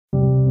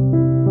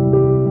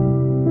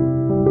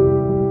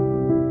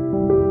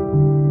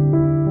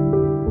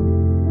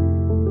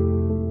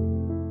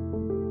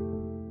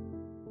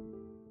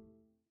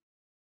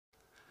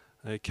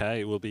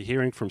Okay, we'll be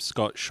hearing from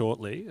Scott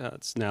shortly.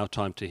 It's now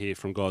time to hear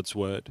from God's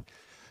Word.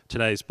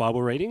 Today's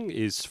Bible reading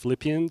is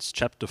Philippians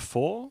chapter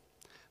 4,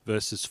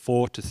 verses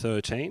 4 to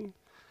 13.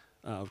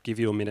 I'll give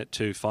you a minute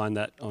to find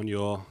that on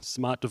your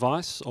smart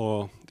device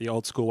or the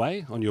old school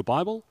way on your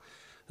Bible.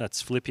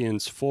 That's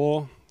Philippians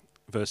 4,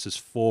 verses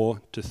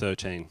 4 to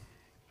 13.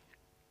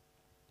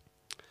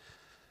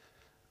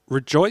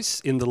 Rejoice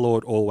in the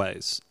Lord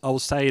always. I will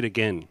say it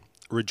again,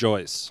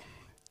 rejoice.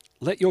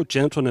 Let your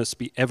gentleness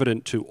be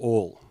evident to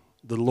all.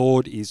 The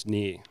Lord is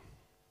near.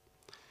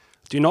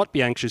 Do not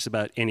be anxious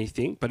about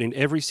anything, but in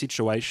every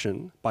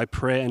situation, by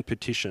prayer and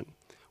petition,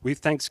 with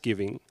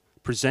thanksgiving,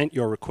 present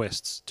your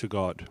requests to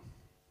God.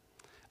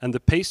 And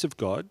the peace of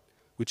God,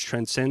 which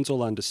transcends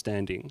all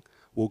understanding,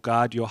 will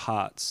guard your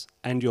hearts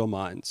and your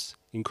minds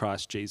in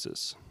Christ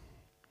Jesus.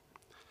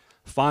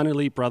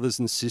 Finally, brothers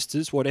and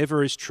sisters,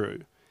 whatever is true,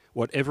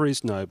 whatever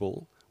is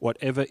noble,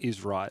 whatever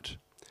is right,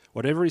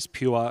 whatever is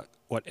pure,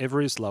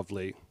 whatever is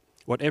lovely,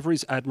 whatever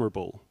is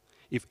admirable,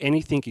 if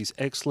anything is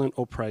excellent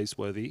or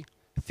praiseworthy,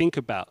 think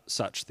about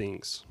such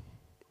things.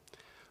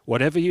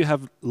 Whatever you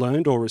have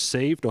learned or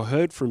received or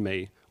heard from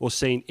me or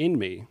seen in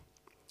me,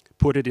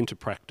 put it into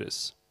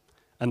practice,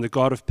 and the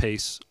God of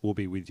peace will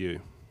be with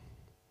you.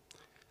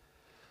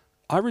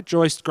 I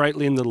rejoiced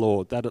greatly in the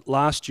Lord that at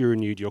last you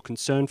renewed your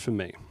concern for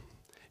me.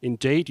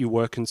 Indeed, you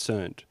were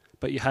concerned,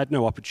 but you had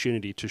no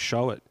opportunity to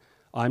show it.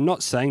 I am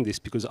not saying this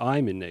because I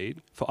am in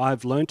need, for I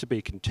have learned to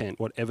be content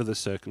whatever the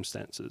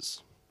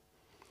circumstances.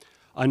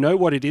 I know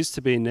what it is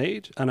to be in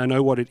need, and I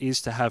know what it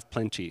is to have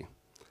plenty.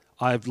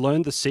 I have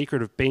learned the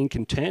secret of being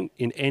content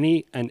in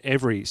any and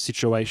every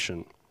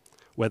situation,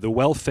 whether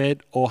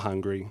well-fed or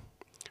hungry,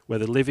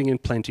 whether living in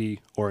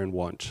plenty or in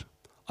want.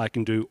 I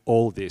can do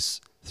all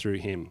this through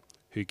him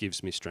who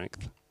gives me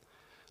strength.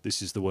 This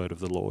is the word of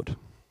the Lord.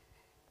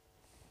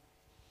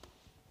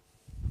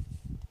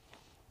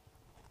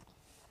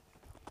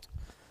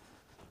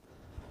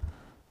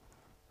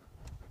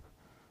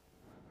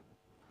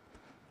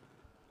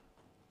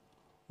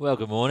 Well,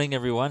 good morning,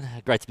 everyone.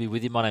 Great to be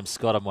with you. My name's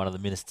Scott. I'm one of the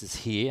ministers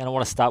here, and I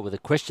want to start with a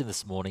question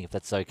this morning, if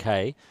that's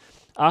okay.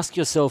 Ask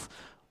yourself,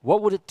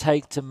 what would it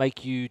take to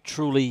make you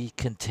truly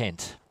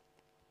content?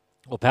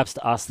 Or perhaps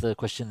to ask the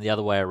question the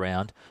other way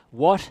around,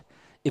 what,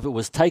 if it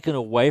was taken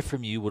away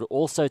from you, would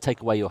also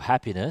take away your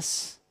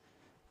happiness,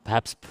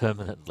 perhaps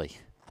permanently?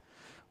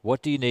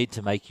 What do you need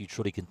to make you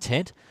truly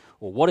content?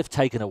 Or what, if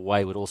taken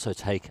away, would also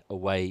take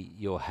away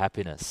your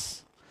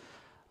happiness?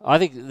 I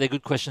think they're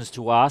good questions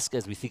to ask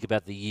as we think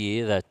about the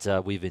year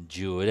that we've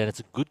endured, and it's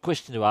a good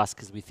question to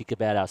ask as we think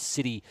about our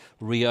city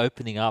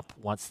reopening up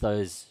once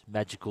those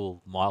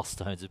magical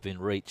milestones have been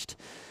reached.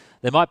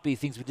 There might be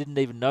things we didn't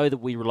even know that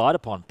we relied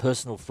upon,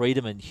 personal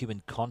freedom and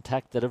human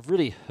contact, that have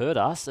really hurt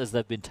us as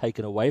they've been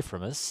taken away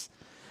from us.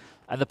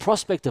 And the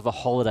prospect of a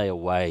holiday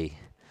away,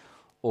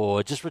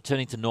 or just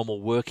returning to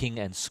normal working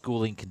and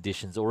schooling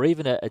conditions, or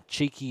even a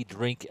cheeky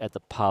drink at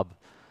the pub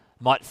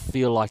might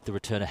feel like the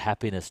return of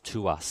happiness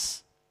to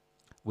us.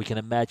 We can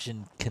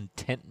imagine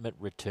contentment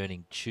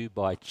returning chew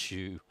by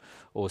chew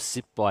or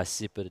sip by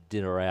sip at a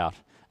dinner out.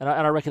 And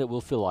I reckon it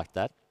will feel like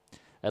that,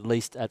 at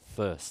least at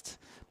first.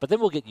 But then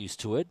we'll get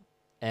used to it,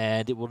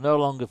 and it will no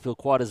longer feel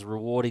quite as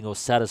rewarding or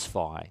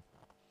satisfying.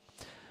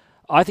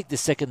 I think the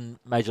second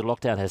major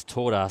lockdown has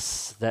taught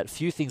us that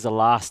few things are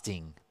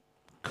lasting,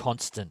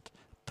 constant,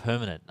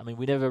 permanent. I mean,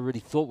 we never really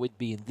thought we'd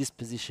be in this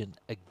position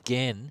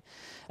again.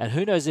 And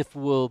who knows if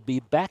we'll be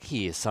back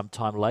here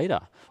sometime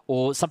later,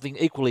 or something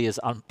equally as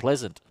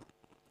unpleasant.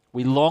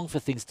 We long for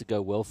things to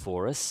go well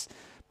for us,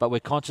 but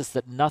we're conscious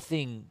that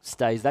nothing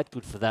stays that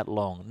good for that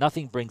long.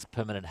 Nothing brings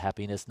permanent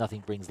happiness.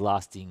 Nothing brings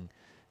lasting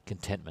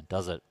contentment,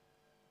 does it?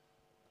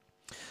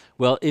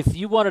 Well, if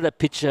you wanted a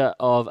picture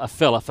of a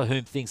fella for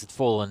whom things had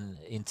fallen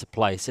into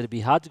place, it'd be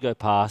hard to go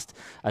past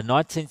a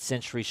 19th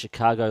century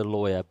Chicago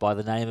lawyer by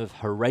the name of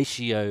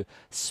Horatio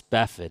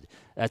Spafford.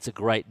 That's a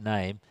great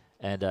name,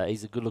 and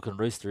he's a good-looking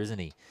rooster, isn't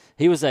he?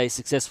 He was a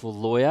successful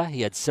lawyer.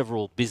 He had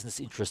several business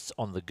interests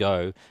on the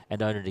go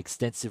and owned an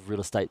extensive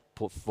real estate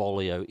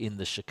portfolio in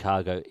the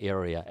Chicago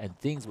area, and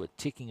things were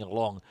ticking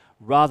along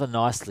rather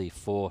nicely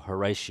for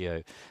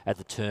Horatio at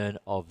the turn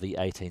of the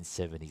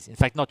 1870s. In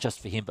fact, not just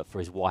for him, but for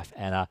his wife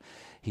Anna,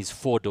 his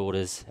 4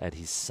 daughters, and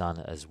his son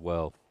as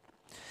well.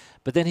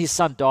 But then his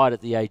son died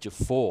at the age of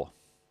 4.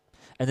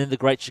 And then the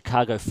Great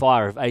Chicago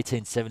Fire of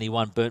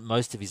 1871 burnt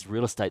most of his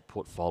real estate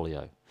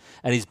portfolio.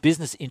 And his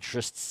business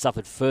interests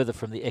suffered further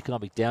from the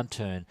economic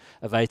downturn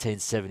of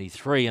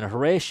 1873. And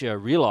Horatio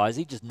realized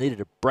he just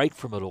needed a break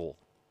from it all.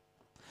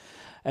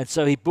 And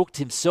so he booked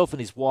himself and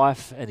his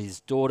wife and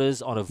his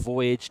daughters on a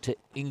voyage to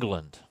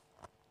England.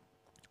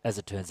 As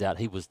it turns out,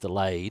 he was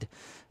delayed,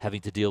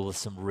 having to deal with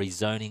some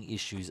rezoning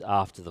issues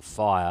after the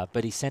fire,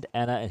 but he sent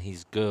Anna and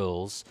his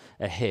girls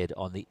ahead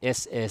on the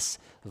SS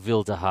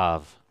Ville de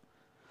Havre.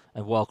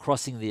 And while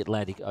crossing the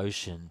Atlantic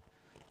Ocean,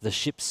 the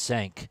ship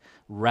sank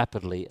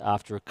rapidly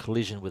after a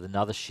collision with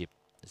another ship.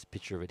 There's a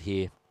picture of it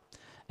here.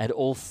 And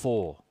all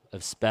 4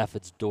 of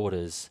Spafford's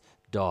daughters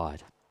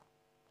died.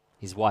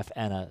 His wife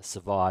Anna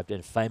survived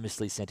and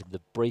famously sent him the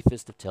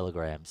briefest of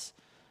telegrams: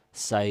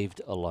 saved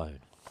alone.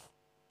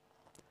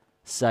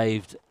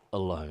 Saved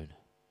alone.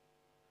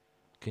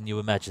 Can you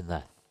imagine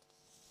that?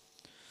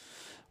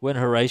 When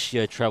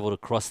Horatio travelled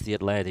across the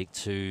Atlantic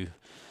to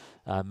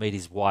meet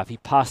his wife, he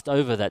passed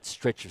over that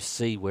stretch of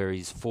sea where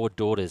his 4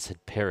 daughters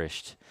had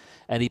perished.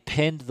 And he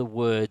penned the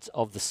words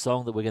of the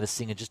song that we're going to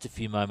sing in just a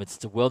few moments.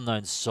 It's a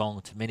well-known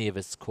song to many of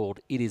us called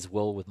 "It Is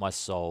Well With My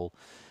Soul,"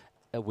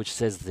 which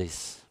says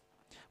this: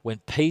 "When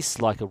peace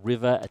like a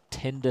river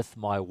attendeth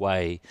my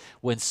way,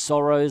 when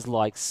sorrows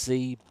like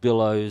sea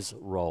billows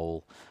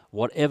roll,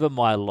 whatever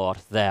my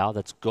lot, thou,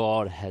 that's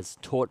God, has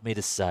taught me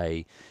to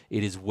say,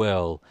 it is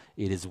well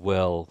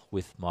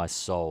with my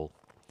soul."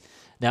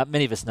 Now,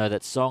 many of us know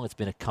that song. It's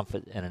been a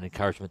comfort and an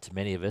encouragement to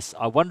many of us.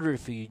 I wonder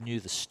if you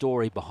knew the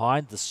story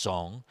behind the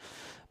song,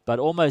 but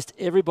almost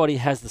everybody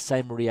has the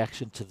same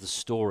reaction to the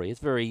story. It's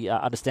a very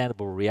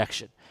understandable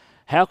reaction.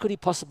 How could he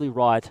possibly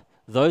write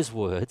those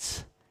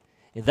words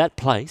in that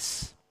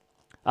place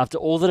after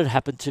all that had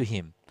happened to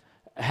him?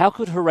 How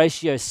could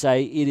Horatio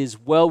say, "It is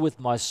well with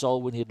my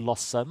soul," when he had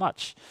lost so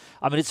much?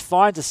 I mean, it's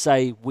fine to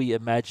say, we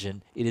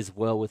imagine, "It is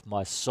well with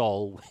my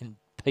soul," when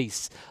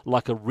peace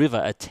like a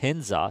river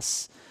attends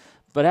us.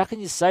 But how can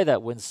you say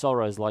that when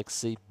sorrows like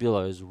sea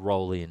billows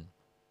roll in?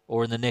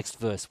 Or in the next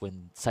verse,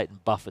 when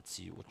Satan buffets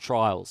you or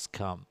trials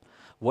come.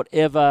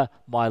 Whatever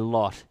my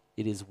lot,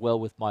 it is well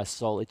with my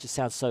soul. It just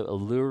sounds so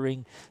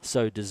alluring,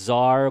 so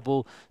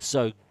desirable,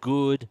 so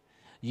good.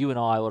 You and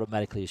I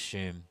automatically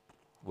assume,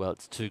 well,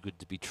 it's too good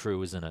to be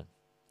true, isn't it?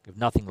 If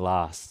nothing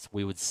lasts,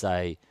 we would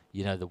say,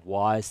 the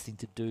wise thing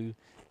to do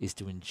is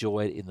to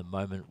enjoy it in the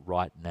moment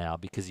right now,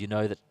 because you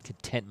know that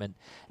contentment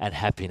and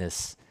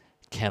happiness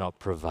cannot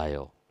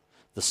prevail.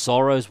 The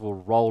sorrows will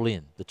roll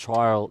in, the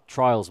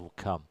trials will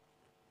come,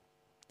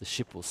 the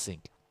ship will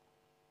sink.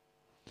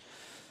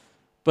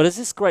 But as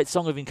this great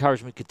song of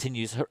encouragement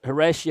continues,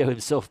 Horatio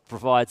himself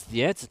provides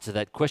the answer to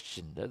that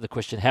question. The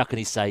question, how can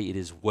he say it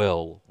is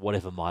well,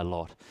 whatever my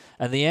lot?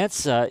 And the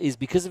answer is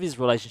because of his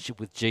relationship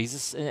with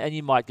Jesus. And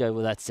you might go,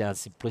 well, that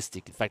sounds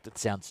simplistic. In fact, it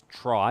sounds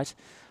trite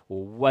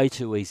or way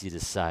too easy to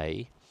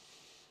say.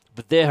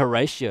 But they're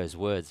Horatio's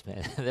words,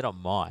 man. They're not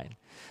mine.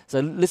 So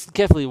listen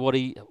carefully to what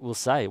he will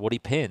say, what he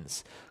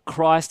pens.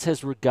 "Christ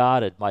has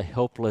regarded my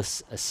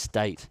helpless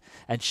estate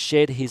and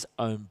shed his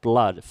own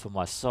blood for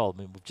my soul." I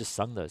mean, we've just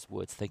sung those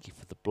words. Thank you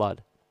for the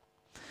blood.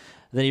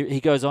 Then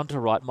he goes on to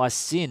write, "My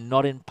sin,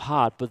 not in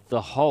part, but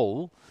the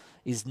whole,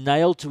 is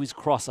nailed to his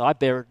cross. I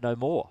bear it no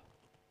more.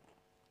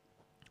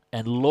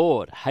 And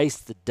Lord,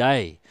 haste the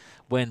day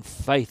when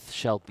faith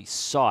shall be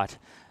sight,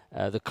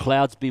 the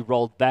clouds be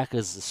rolled back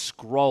as a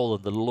scroll,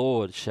 and the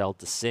Lord shall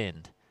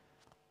descend."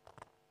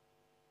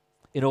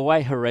 In a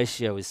way,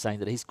 Horatio is saying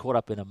that he's caught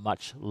up in a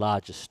much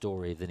larger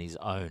story than his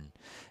own.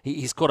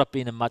 He's caught up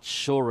in a much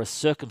surer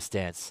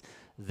circumstance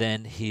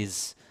than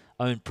his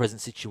own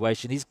present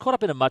situation. He's caught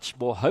up in a much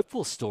more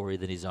hopeful story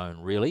than his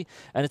own, really.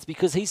 And it's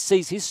because he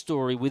sees his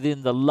story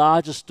within the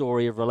larger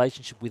story of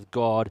relationship with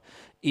God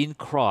in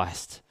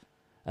Christ.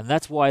 And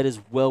that's why it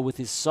is well with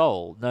his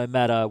soul, no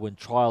matter when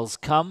trials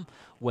come,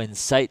 when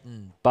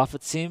Satan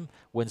buffets him,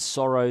 when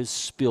sorrows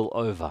spill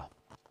over.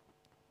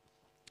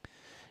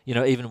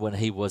 Even when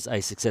he was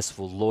a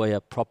successful lawyer,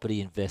 property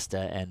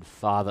investor, and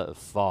father of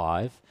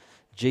 5,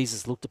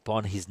 Jesus looked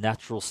upon his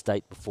natural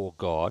state before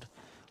God,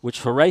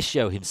 which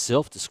Horatio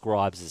himself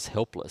describes as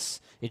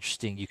helpless.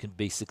 Interesting, you can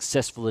be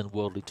successful in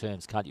worldly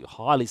terms, can't you?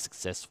 Highly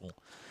successful.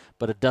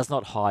 But it does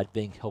not hide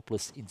being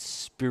helpless in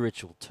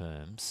spiritual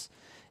terms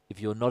if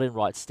you're not in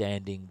right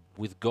standing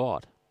with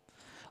God.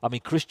 I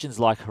mean, Christians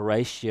like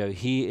Horatio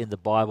hear in the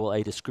Bible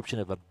a description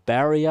of a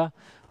barrier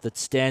that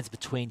stands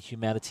between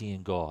humanity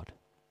and God,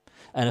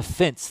 an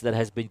offense that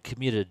has been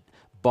committed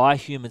by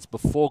humans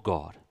before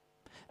God,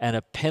 and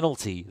a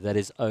penalty that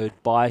is owed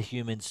by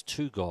humans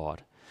to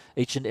God.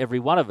 Each and every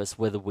one of us,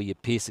 whether we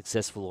appear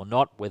successful or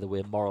not, whether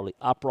we're morally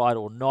upright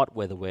or not,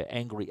 whether we're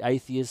angry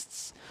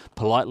atheists,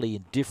 politely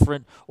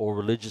indifferent, or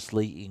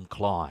religiously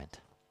inclined.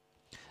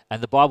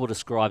 And the Bible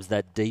describes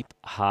that deep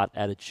heart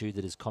attitude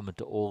that is common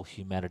to all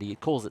humanity. It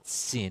calls it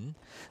sin.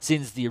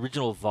 Sin's the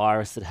original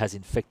virus that has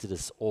infected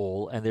us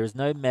all, and there is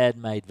no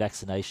man-made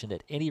vaccination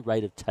at any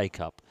rate of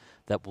take-up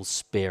that will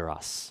spare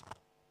us.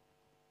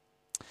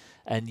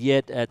 And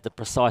yet, at the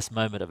precise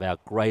moment of our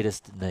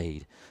greatest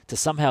need, to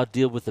somehow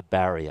deal with the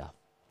barrier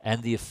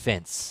and the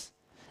offense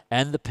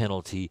and the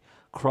penalty,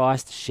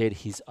 Christ shed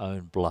his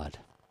own blood.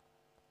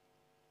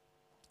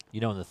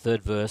 In the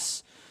third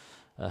verse,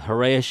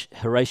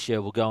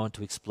 Horatio will go on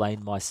to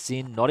explain, "My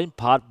sin, not in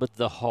part but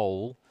the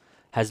whole,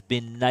 has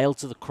been nailed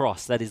to the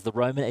cross." That is the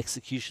Roman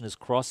executioner's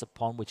cross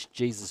upon which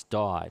Jesus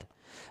died.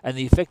 And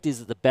the effect is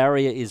that the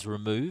barrier is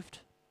removed,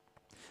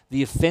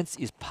 the offense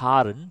is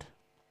pardoned,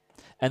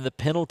 and the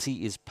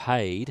penalty is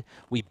paid.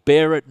 We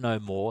bear it no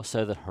more,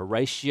 so that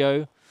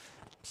Horatio,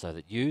 so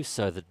that you,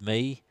 so that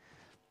me,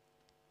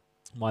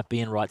 might be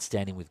in right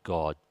standing with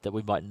God, that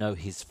we might know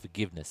his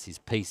forgiveness, his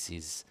peace,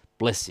 his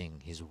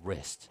blessing, his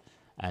rest,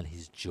 and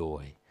his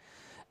joy.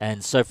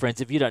 And so,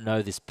 friends, if you don't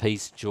know this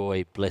peace,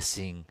 joy,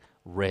 blessing,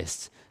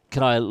 rest,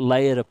 can I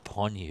lay it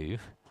upon you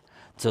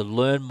to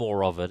learn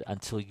more of it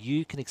until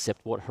you can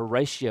accept what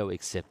Horatio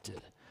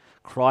accepted?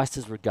 Christ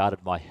has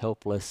regarded my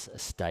helpless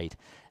estate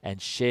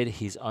and shed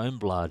his own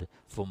blood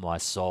for my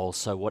soul.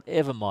 So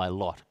whatever my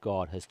lot,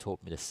 God has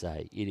taught me to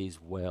say, it is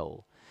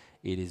well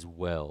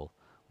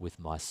with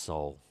my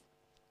soul.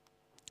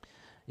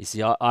 You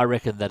see, I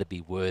reckon that'd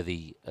be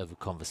worthy of a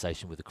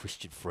conversation with a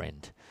Christian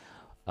friend.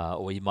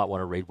 Or you might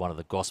want to read one of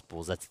the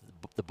Gospels. That's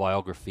the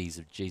biographies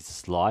of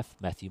Jesus' life,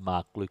 Matthew,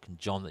 Mark, Luke, and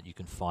John, that you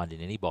can find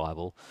in any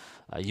Bible.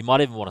 You might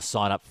even want to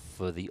sign up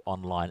for the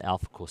online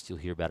Alpha course. You'll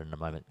hear about it in a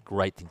moment.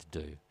 Great thing to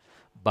do.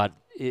 But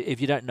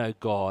if you don't know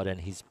God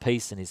and his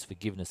peace and his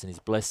forgiveness and his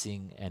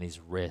blessing and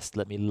his rest,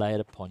 let me lay it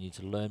upon you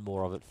to learn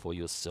more of it for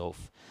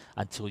yourself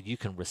until you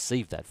can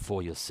receive that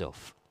for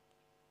yourself.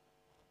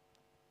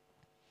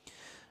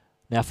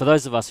 Now, for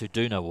those of us who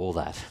do know all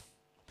that,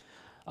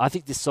 I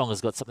think this song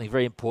has got something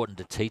very important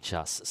to teach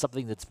us,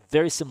 something that's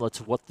very similar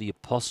to what the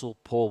Apostle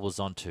Paul was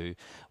onto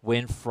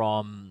when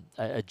from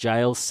a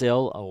jail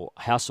cell or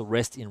house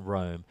arrest in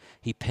Rome,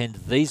 he penned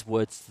these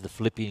words to the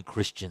Philippian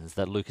Christians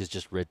that Luke has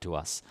just read to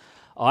us.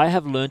 I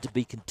have learned to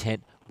be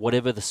content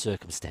whatever the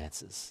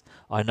circumstances.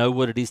 I know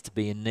what it is to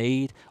be in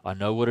need. I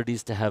know what it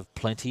is to have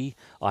plenty.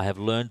 I have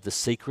learned the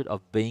secret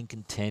of being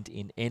content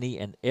in any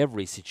and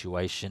every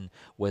situation,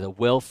 whether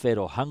well-fed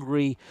or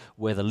hungry,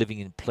 whether living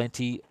in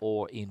plenty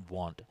or in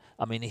want.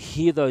 I mean,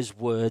 hear those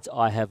words.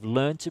 I have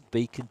learned to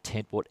be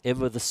content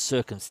whatever the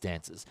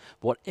circumstances,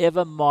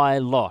 whatever my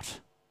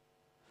lot.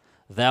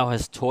 Thou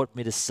hast taught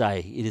me to say,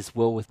 it is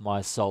well with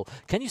my soul.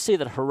 Can you see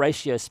that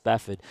Horatio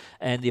Spafford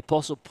and the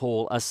Apostle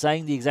Paul are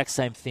saying the exact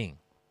same thing?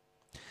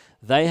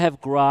 They have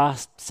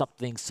grasped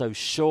something so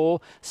sure,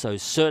 so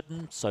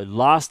certain, so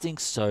lasting,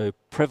 so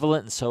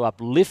prevalent, and so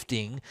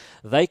uplifting,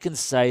 they can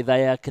say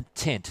they are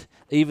content,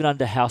 even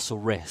under house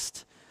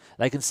arrest.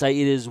 They can say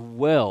it is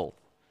well,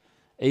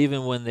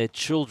 even when their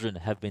children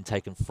have been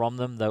taken from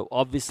them, though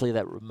obviously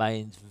that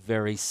remains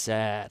very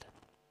sad.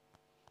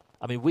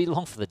 I mean, we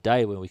long for the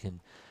day when we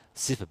can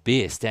sip a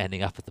beer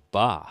standing up at the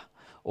bar,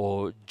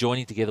 or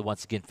joining together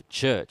once again for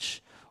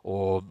church,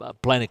 or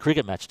playing a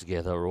cricket match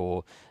together,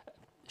 or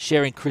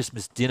sharing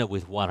Christmas dinner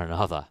with one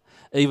another,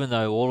 even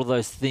though all of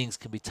those things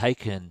can be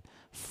taken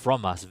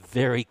from us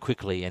very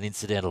quickly and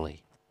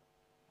incidentally.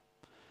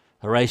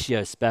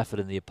 Horatio Spafford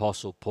and the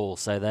Apostle Paul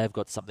say they've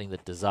got something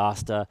that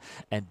disaster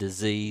and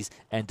disease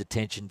and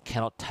detention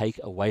cannot take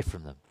away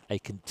from them, a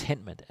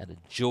contentment and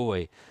a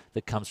joy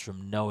that comes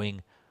from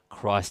knowing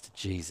Christ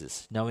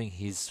Jesus, knowing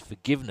his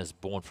forgiveness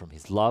born from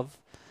his love,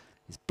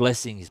 his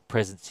blessing, his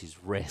presence,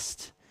 his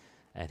rest,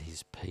 and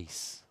his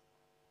peace.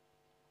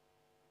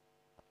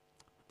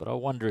 But I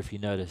wonder if you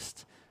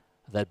noticed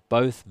that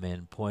both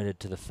men pointed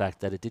to the fact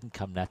that it didn't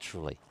come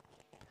naturally.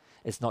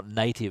 It's not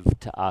native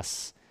to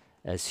us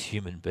as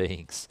human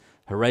beings.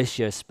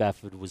 Horatio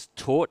Spafford was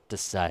taught to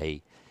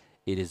say,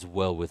 it is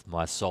well with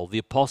my soul. The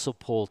Apostle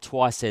Paul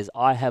twice says,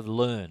 I have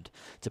learned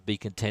to be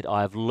content.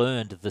 I have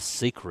learned the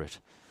secret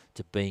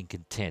to being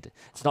content.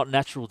 It's not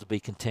natural to be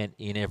content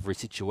in every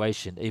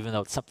situation, even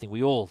though it's something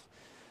we all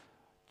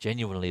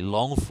genuinely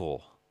long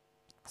for.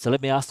 So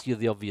let me ask you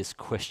the obvious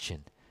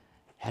question.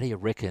 How do you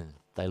reckon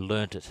they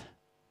learnt it?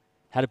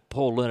 How did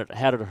Paul learn it?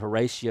 How did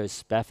Horatio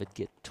Spafford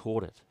get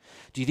taught it?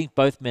 Do you think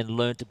both men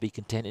learned to be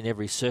content in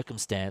every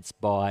circumstance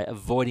by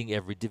avoiding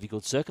every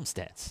difficult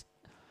circumstance?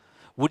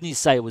 Wouldn't you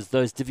say it was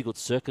those difficult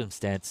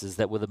circumstances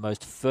that were the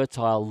most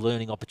fertile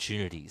learning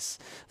opportunities,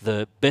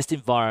 the best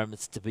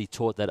environments to be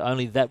taught that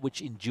only that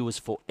which endures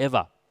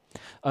forever,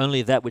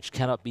 only that which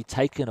cannot be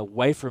taken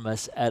away from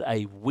us at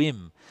a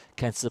whim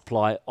can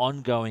supply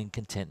ongoing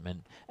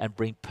contentment and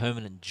bring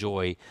permanent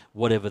joy,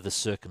 whatever the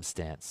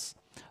circumstance?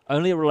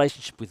 Only a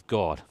relationship with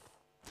God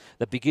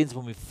that begins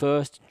when we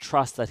first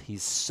trust that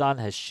his Son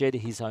has shed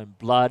his own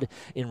blood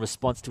in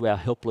response to our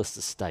helpless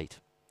estate,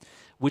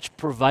 which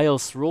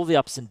prevails through all the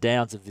ups and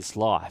downs of this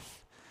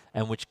life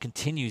and which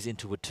continues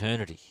into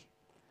eternity.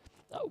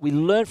 We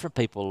learn from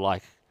people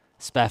like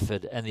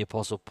Spafford and the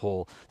Apostle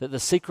Paul that the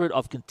secret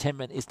of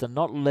contentment is to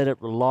not let it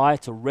rely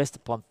to rest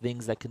upon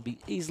things that can be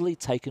easily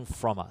taken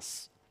from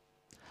us,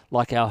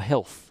 like our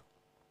health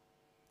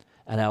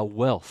and our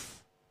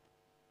wealth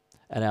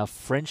and our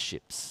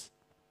friendships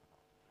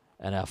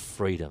and our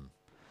freedom,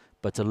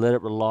 but to let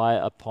it rely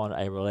upon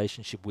a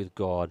relationship with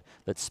God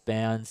that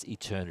spans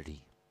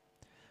eternity,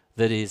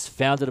 that is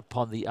founded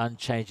upon the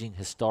unchanging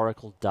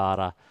historical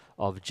data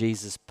of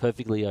Jesus'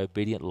 perfectly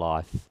obedient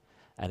life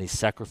and his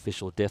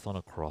sacrificial death on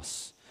a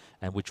cross,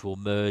 and which will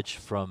merge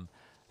from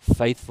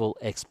faithful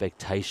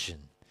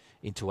expectation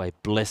into a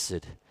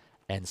blessed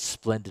and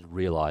splendid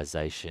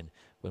realization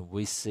when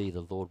we see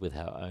the Lord with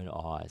our own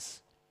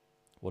eyes.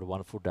 What a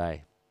wonderful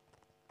day.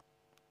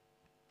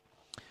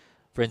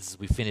 Friends, as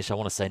we finish, I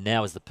want to say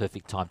now is the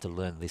perfect time to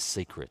learn this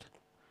secret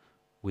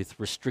with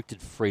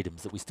restricted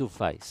freedoms that we still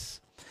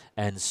face.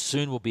 And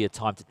soon will be a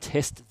time to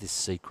test this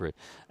secret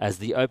as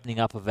the opening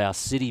up of our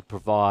city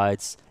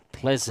provides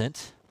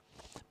pleasant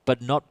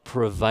but not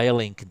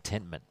prevailing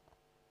contentment.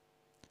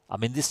 I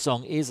mean, this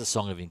song is a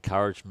song of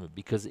encouragement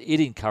because it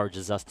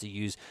encourages us to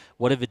use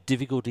whatever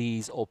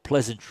difficulties or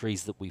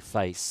pleasantries that we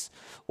face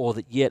or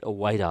that yet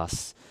await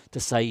us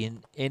to say in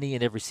any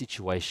and every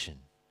situation,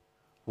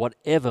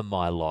 whatever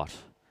my lot,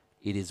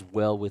 it is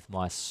well with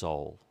my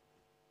soul.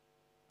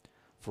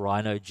 For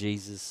I know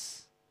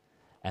Jesus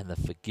and the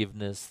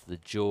forgiveness, the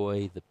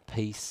joy, the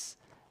peace,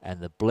 and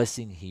the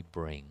blessing he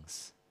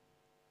brings.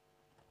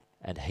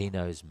 And he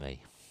knows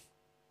me,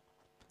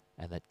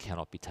 and that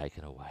cannot be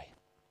taken away.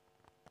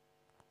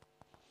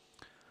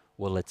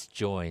 Well, let's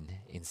join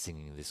in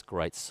singing this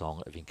great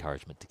song of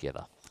encouragement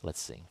together. Let's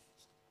sing.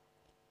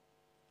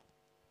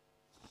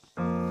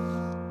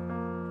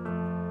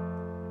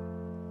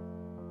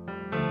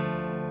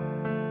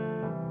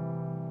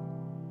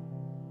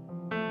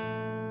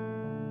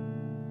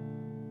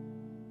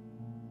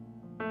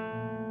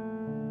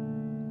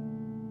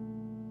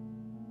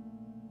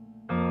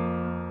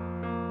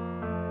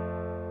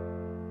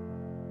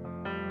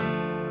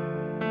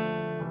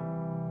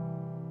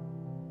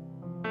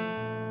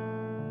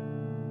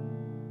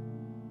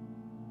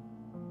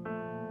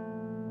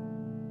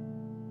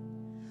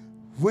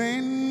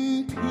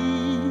 When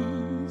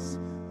peace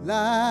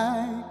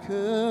like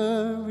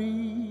a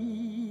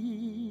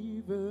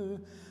river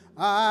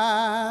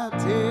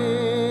attendeth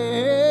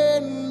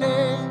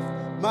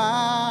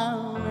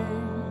my way,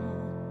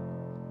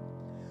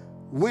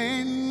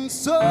 when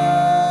sorrows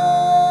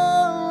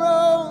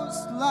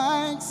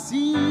like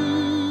sea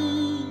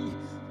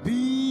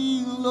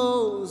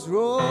billows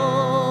roll,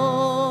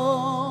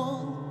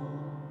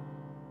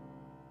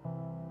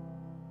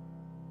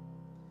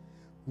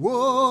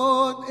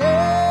 whatever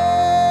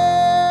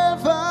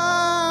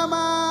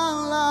my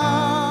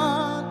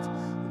lot,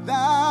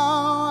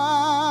 thou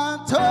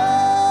art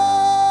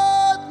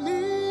taught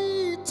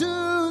me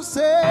to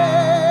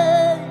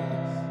say,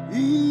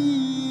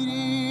 it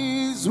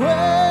is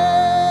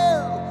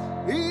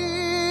well,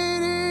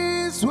 it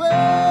is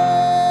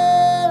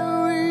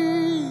well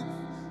with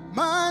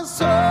my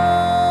soul,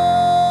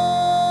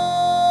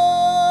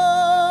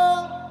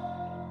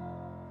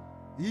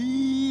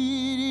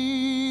 it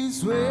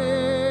is well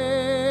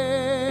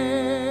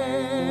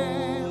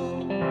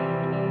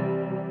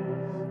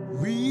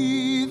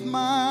with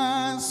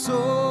my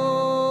soul.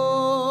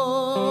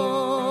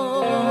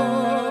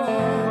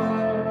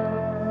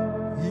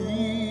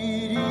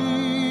 It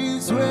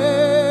is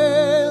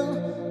well,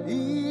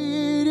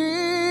 it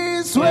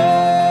is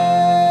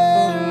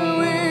well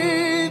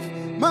with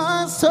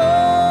my soul.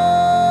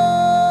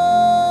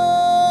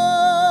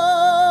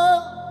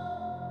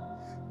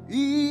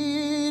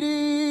 It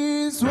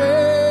is well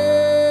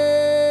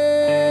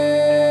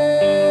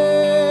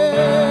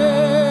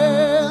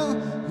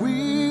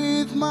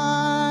with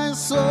my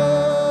soul.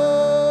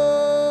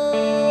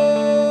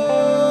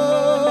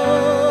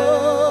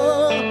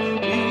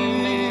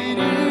 It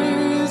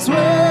is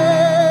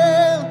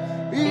well,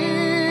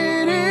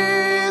 it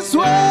is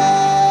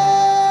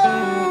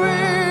well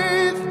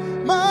with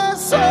my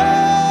soul.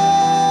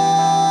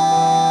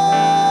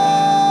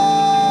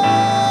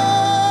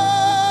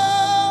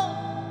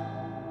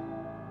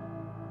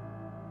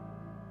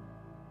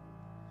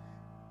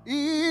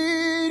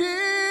 It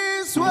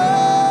is well.